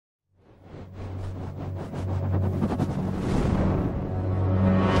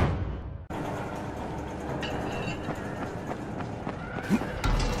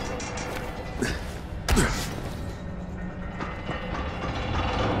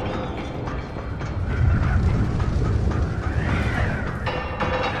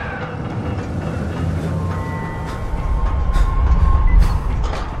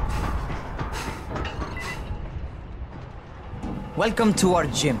Welcome to our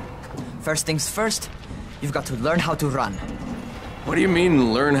gym. First things first, you've got to learn how to run. What do you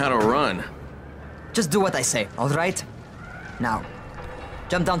mean, learn how to run? Just do what I say, alright? Now,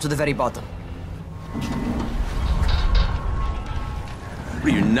 jump down to the very bottom. Are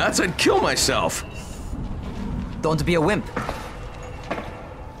you nuts? I'd kill myself! Don't be a wimp.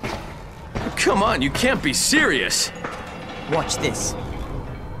 Come on, you can't be serious! Watch this.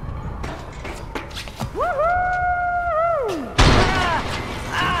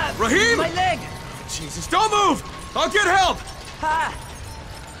 Rahim! My leg! Jesus, don't move! I'll get help! Ha!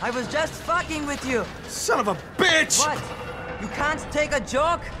 I was just fucking with you. Son of a bitch! What? You can't take a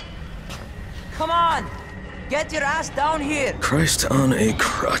joke? Come on! Get your ass down here! Christ on a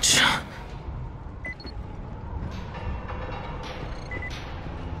crutch.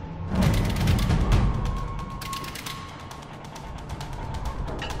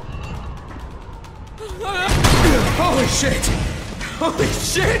 Holy shit! Holy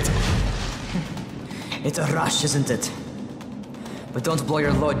shit! It's a rush, isn't it? But don't blow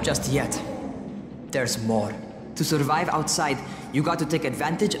your load just yet. There's more. To survive outside, you got to take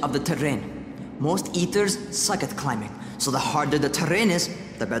advantage of the terrain. Most eaters suck at climbing, so the harder the terrain is,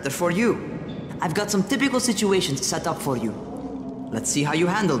 the better for you. I've got some typical situations set up for you. Let's see how you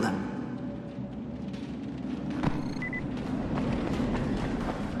handle them.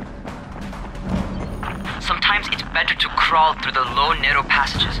 Sometimes it's better to crawl through the low, narrow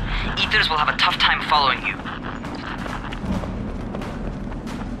passages. Eaters will have a tough time following you.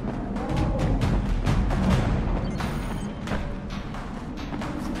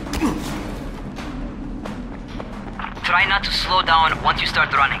 Try not to slow down once you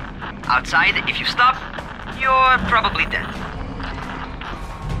start running. Outside, if you stop, you're probably dead.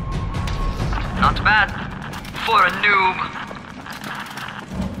 Not bad for a noob.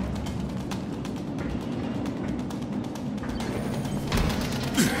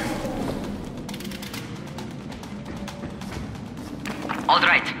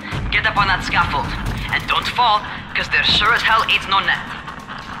 Alright, get up on that scaffold. And don't fall, cause there sure as hell ain't no net.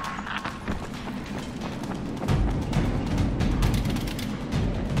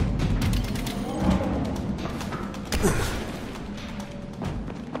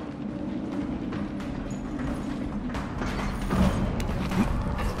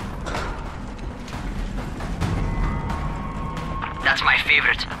 That's my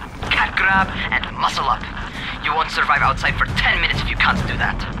favorite. Cat grab and muscle up. You won't survive outside for 10 minutes if you can't do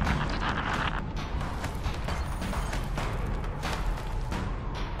that.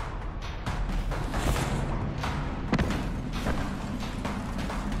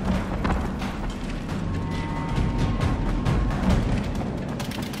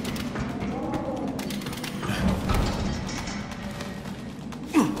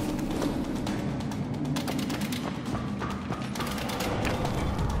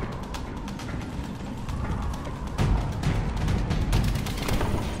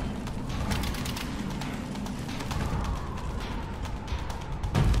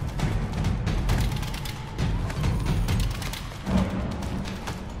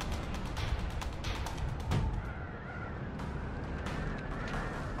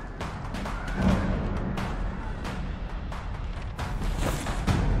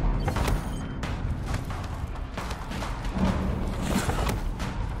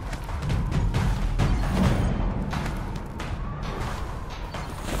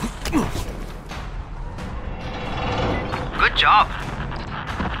 Good job.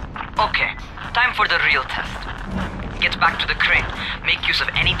 Okay, time for the real test. Get back to the crane. Make use of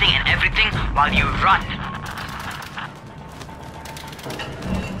anything and everything while you run.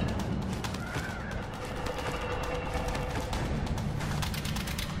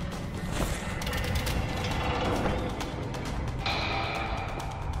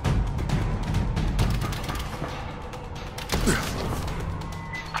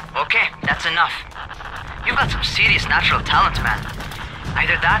 Okay, that's enough. You've got some serious natural talent, man.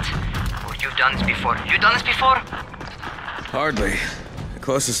 Either that, or you've done this before. You done this before? Hardly. The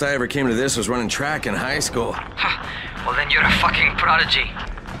closest I ever came to this was running track in high school. Well, then you're a fucking prodigy.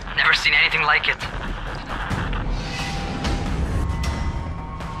 Never seen anything like it.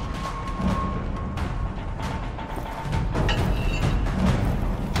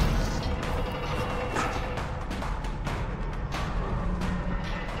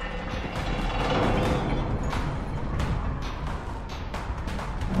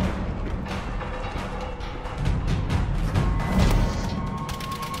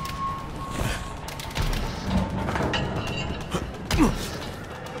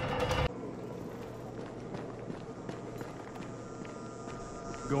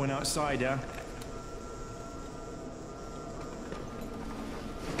 Going outside, yeah?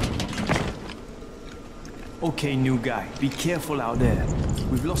 Okay, new guy, be careful out there.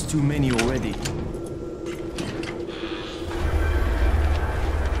 We've lost too many already.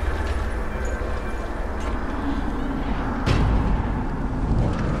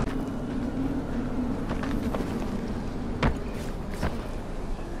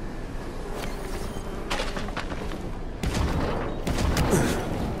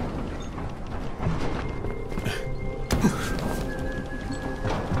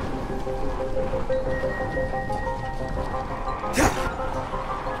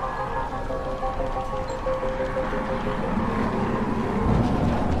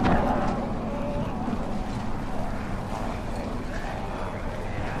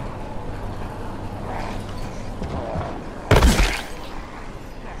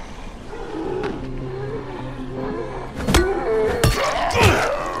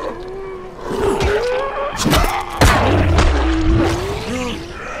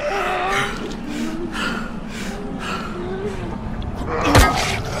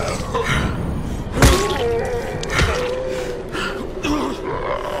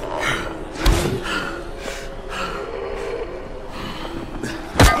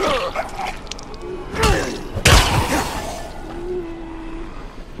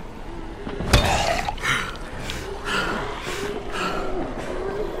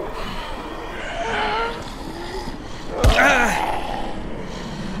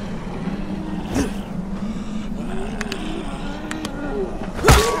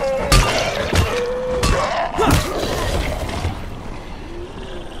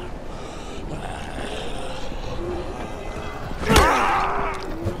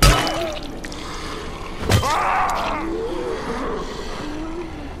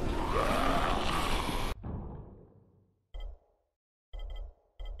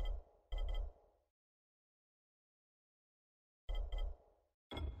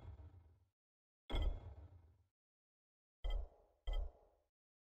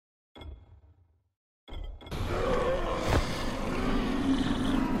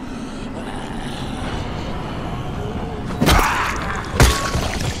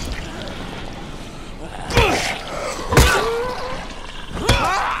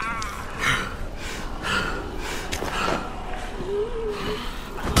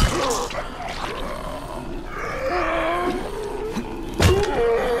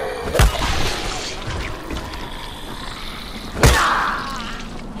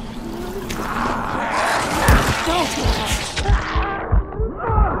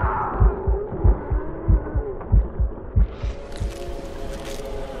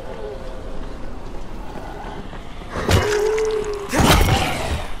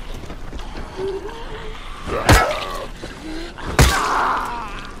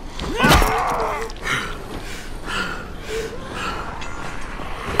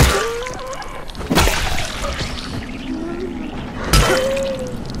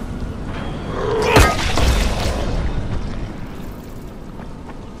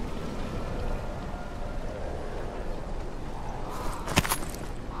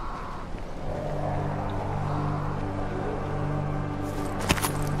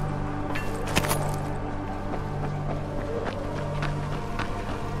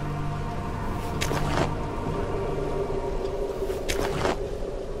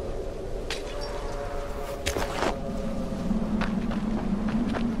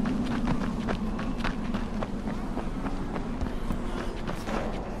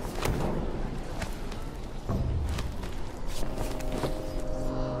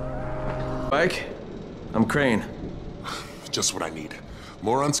 Mike? I'm Crane. Just what I need.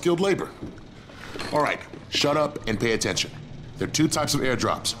 More unskilled labor. All right, shut up and pay attention. There are two types of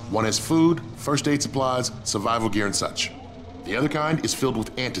airdrops. One has food, first aid supplies, survival gear, and such. The other kind is filled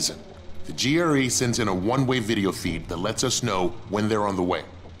with antizin. The GRE sends in a one-way video feed that lets us know when they're on the way.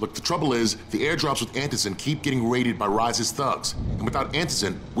 Look, the trouble is, the airdrops with antizin keep getting raided by Rise's thugs, and without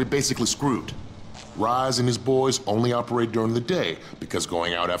antizin, we're basically screwed. Rise and his boys only operate during the day because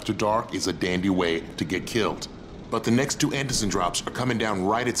going out after dark is a dandy way to get killed. But the next two antizin drops are coming down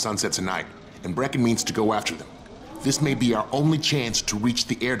right at sunset tonight, and Brecken means to go after them. This may be our only chance to reach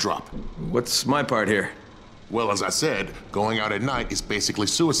the airdrop. What's my part here? Well, as I said, going out at night is basically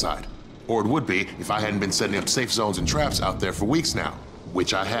suicide. Or it would be if I hadn't been setting up safe zones and traps out there for weeks now,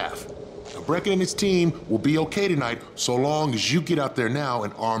 which I have. Now, Brecken and his team will be okay tonight so long as you get out there now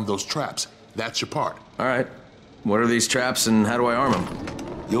and arm those traps. That's your part. All right. What are these traps and how do I arm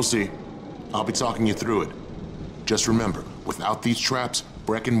them? You'll see. I'll be talking you through it. Just remember, without these traps,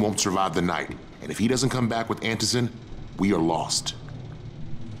 Brecken won't survive the night. And if he doesn't come back with antizin, we are lost.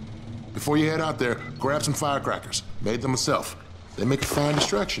 Before you head out there, grab some firecrackers. Made them myself. They make a fine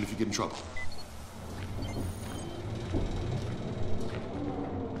distraction if you get in trouble.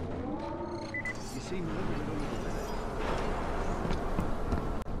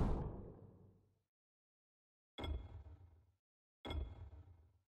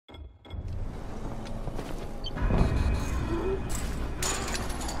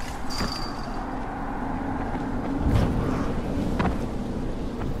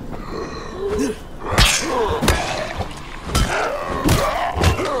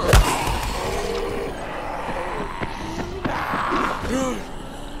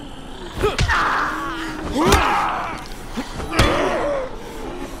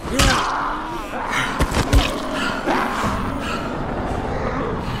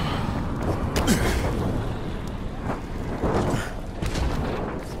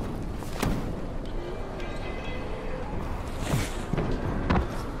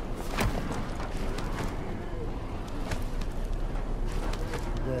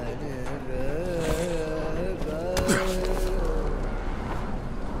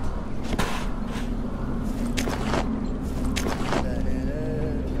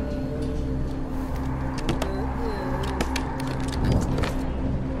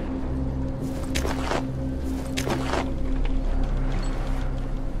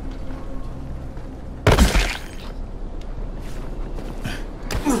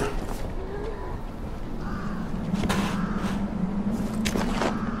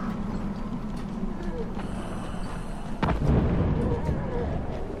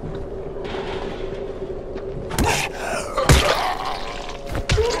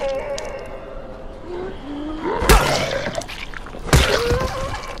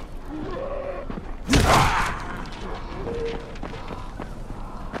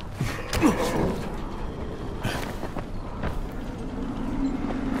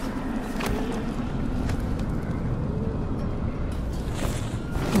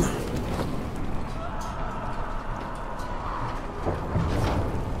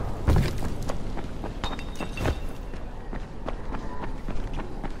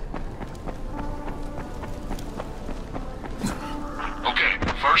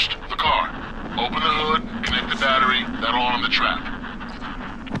 First, the car. Open the hood, connect the battery, that'll arm the trap.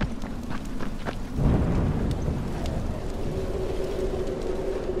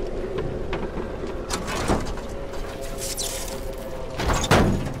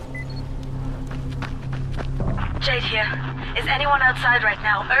 Jade here. Is anyone outside right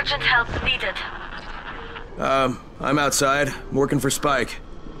now? Urgent help needed. I'm outside. I'm working for Spike.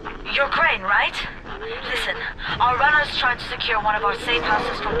 You're Crane, right? Listen, our runner's trying to secure one of our safe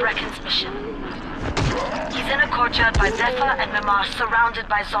houses for Brecken's mission. He's in a courtyard by Zephyr and Mimar, surrounded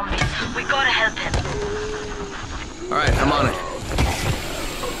by zombies. We gotta help him. Alright, I'm on it.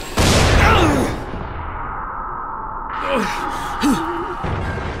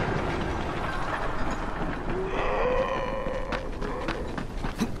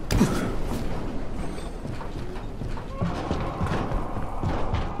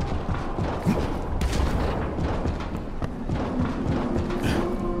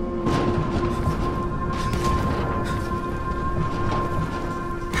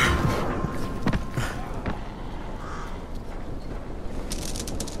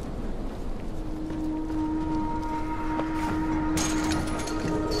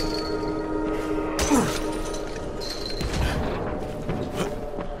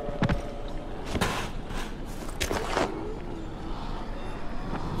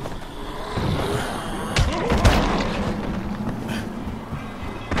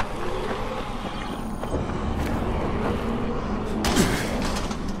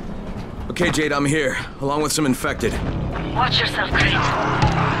 Okay, Jade, I'm here, along with some infected. Watch yourself, Crane.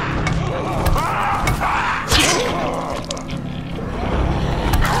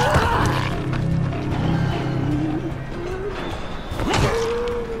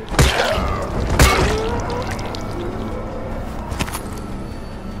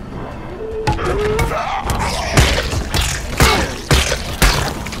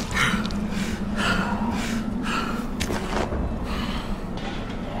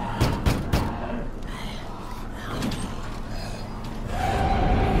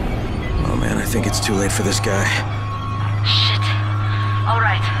 I think it's too late for this guy. Shit. All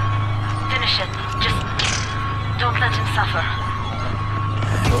right. Finish it. Just don't let him suffer.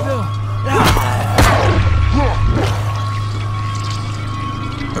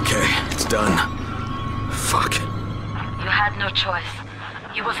 Okay, it's done. Fuck. You had no choice.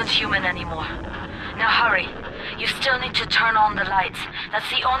 He wasn't human anymore. Now hurry. You still need to turn on the lights. That's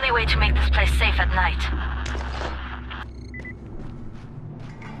the only way to make this place safe at night.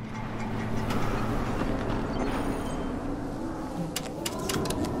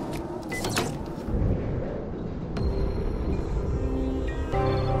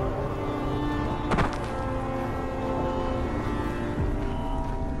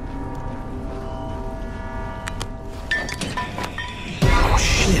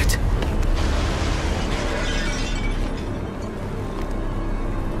 Shit.